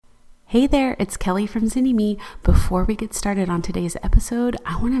Hey there, it's Kelly from Zynnyme. Before we get started on today's episode,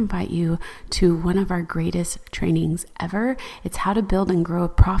 I want to invite you to one of our greatest trainings ever. It's how to build and grow a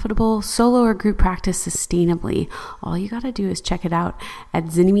profitable solo or group practice sustainably. All you got to do is check it out at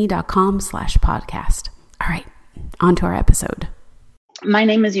zynnyme.com/podcast. All right, on to our episode. My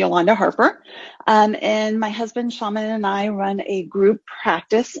name is Yolanda Harper, and my husband Shaman and I run a group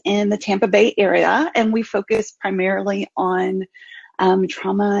practice in the Tampa Bay area, and we focus primarily on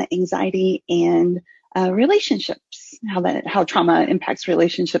trauma, anxiety, and relationships, how trauma impacts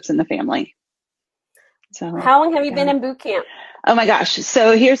relationships in the family. So, how long have you been in boot camp? Oh my gosh.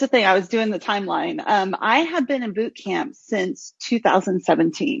 So here's the thing. I was doing the timeline. I have been in boot camp since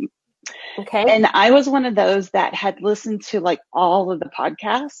 2017. Okay. And I was one of those that had listened to like all of the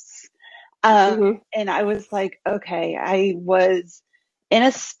podcasts. And I was like, okay, I was in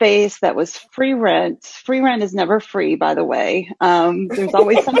a space that was free rent. Free rent is never free, by the way. There's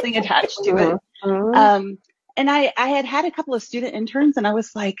always something attached to it. And I had a couple of student interns, and I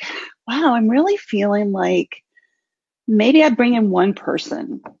was like, wow, I'm really feeling like maybe I bring in one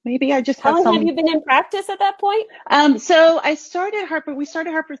person. Maybe I just have How long have you been in practice at that point? So we started Harper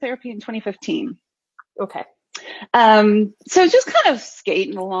Therapy in 2015. Okay. So just kind of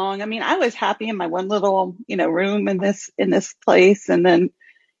skating along. I mean, I was happy in my one little, room in this place. And then,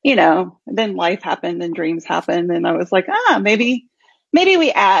 then life happened and dreams happened. And I was like, maybe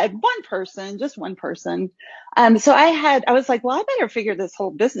we add just one person. So I was like, well, I better figure this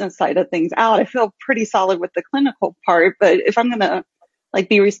whole business side of things out. I feel pretty solid with the clinical part, but if I'm going to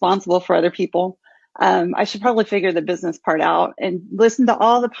be responsible for other people, I should probably figure the business part out, and listen to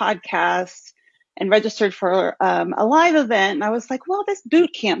all the podcasts and registered for a live event. And I was like, well, this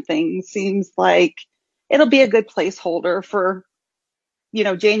boot camp thing seems like it'll be a good placeholder for,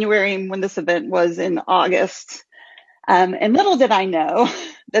 January, when this event was in August. And little did I know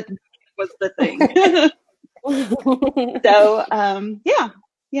that was the thing. So,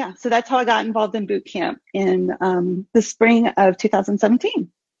 yeah. So that's how I got involved in boot camp in the spring of 2017.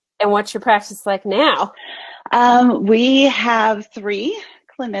 And what's your practice like now? We have 3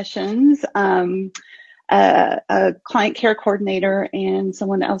 clinicians, a client care coordinator, and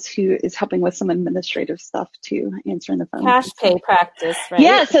someone else who is helping with some administrative stuff too, answering the phone. Cash pay practice, right?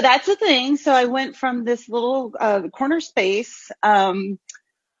 Yeah, so that's the thing. So I went from this little corner space, and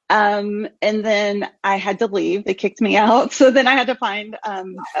then I had to leave. They kicked me out. So then I had to find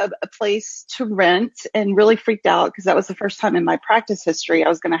a place to rent, and really freaked out because that was the first time in my practice history I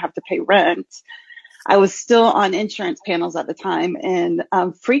was going to have to pay rent. I was still on insurance panels at the time, and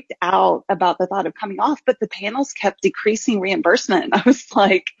freaked out about the thought of coming off, but the panels kept decreasing reimbursement. I was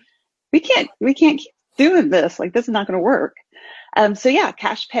like, we can't keep doing this. Like, this is not going to work. So yeah,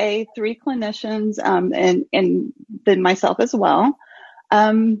 cash pay, 3 clinicians, and then myself as well.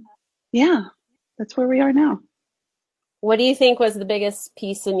 Yeah, that's where we are now. What do you think was the biggest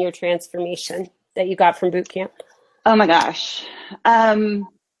piece in your transformation that you got from boot camp? Oh my gosh.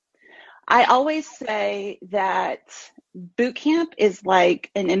 I always say that boot camp is like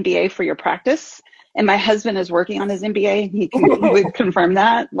an MBA for your practice. And my husband is working on his MBA, and he would confirm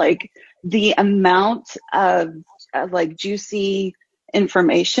that. Like, the amount of juicy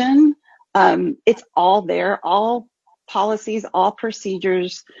information, it's all there, all policies, all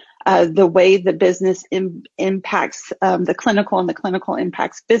procedures, the way the business impacts the clinical, and the clinical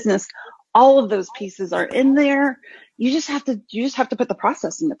impacts business. All of those pieces are in there. You just have to put the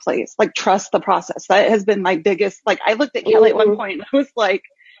process into place. Like, trust the process. That has been my biggest, I looked at Kelly at one point and I was like,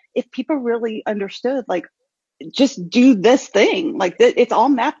 if people really understood, just do this thing, it's all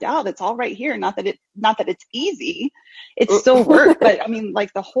mapped out. It's all right here. Not that it's easy. It's still work, but I mean,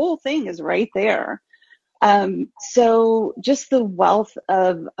 the whole thing is right there. So just the wealth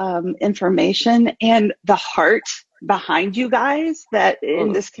of information and the heart behind you guys that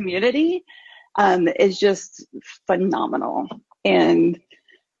in this community is just phenomenal, and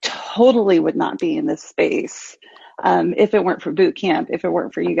totally would not be in this space if it weren't for boot camp, if it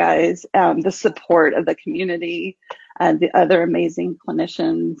weren't for you guys, the support of the community, the other amazing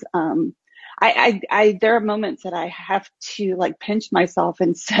clinicians. There are moments that I have to pinch myself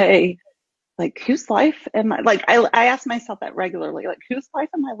and say, whose life am I? I ask myself that regularly, whose life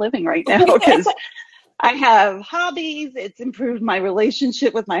am I living right now? Because I have hobbies. It's improved my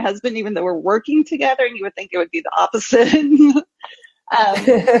relationship with my husband, even though we're working together, and you would think it would be the opposite.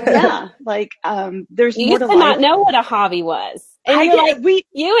 There's you more used to to life. not know what a hobby was. And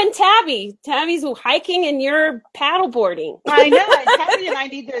you and Tabby's hiking and you're paddleboarding. I know. Tabby and I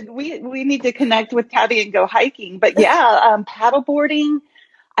we need to connect with Tabby and go hiking. But yeah, paddleboarding.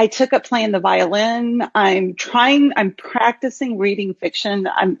 I took up playing the violin. I'm practicing reading fiction.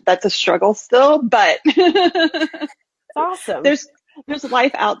 That's a struggle still, but it's awesome. There's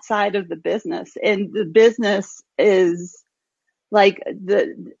life outside of the business, and the business is like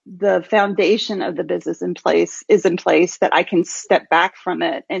the foundation of the business is in place that I can step back from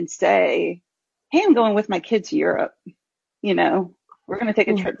it and say, hey, I'm going with my kids to Europe. You know, we're going to take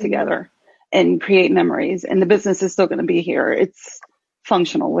a trip together and create memories, and the business is still going to be here. It's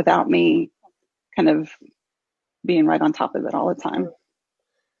functional without me kind of being right on top of it all the time.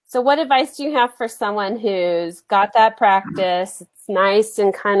 So what advice do you have for someone who's got that practice? It's nice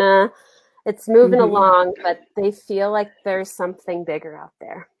and kind of, it's moving along, but they feel like there's something bigger out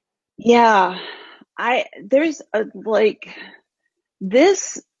there. Yeah. There's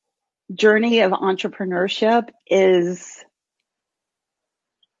this journey of entrepreneurship is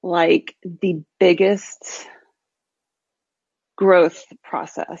like the biggest growth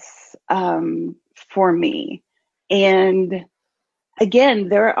process for me. And again,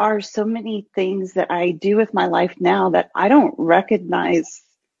 there are so many things that I do with my life now that I don't recognize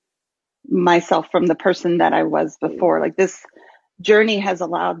myself from the person that I was before. Like, this journey has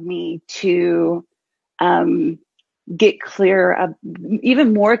allowed me to get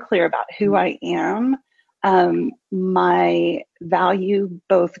even more clear about who I am, my value,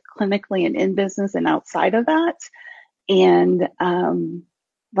 both clinically and in business and outside of that. And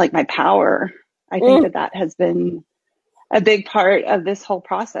like my power, I think that has been a big part of this whole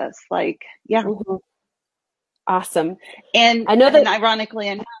process. Like, yeah. Awesome. And I know that, and ironically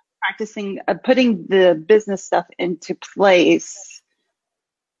enough, practicing, putting the business stuff into place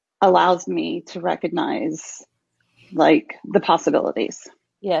allows me to recognize like the possibilities.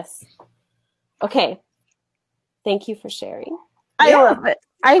 Yes. Okay. Thank you for sharing. I love it.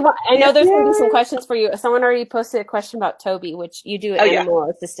 I know there's going to be some questions for you. Someone already posted a question about Toby, which you do animal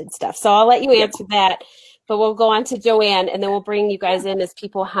assisted stuff. So I'll let you answer that, but we'll go on to Joanne, and then we'll bring you guys in as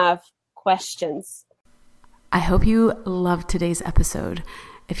people have questions. I hope you loved today's episode.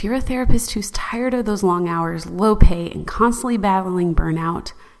 If you're a therapist who's tired of those long hours, low pay, and constantly battling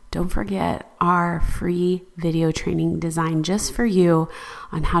burnout, don't forget our free video training designed just for you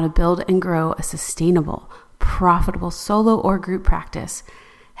on how to build and grow a sustainable, profitable solo or group practice.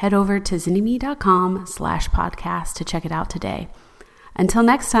 Head over to zynnyme.com/podcast to check it out today. Until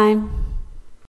next time.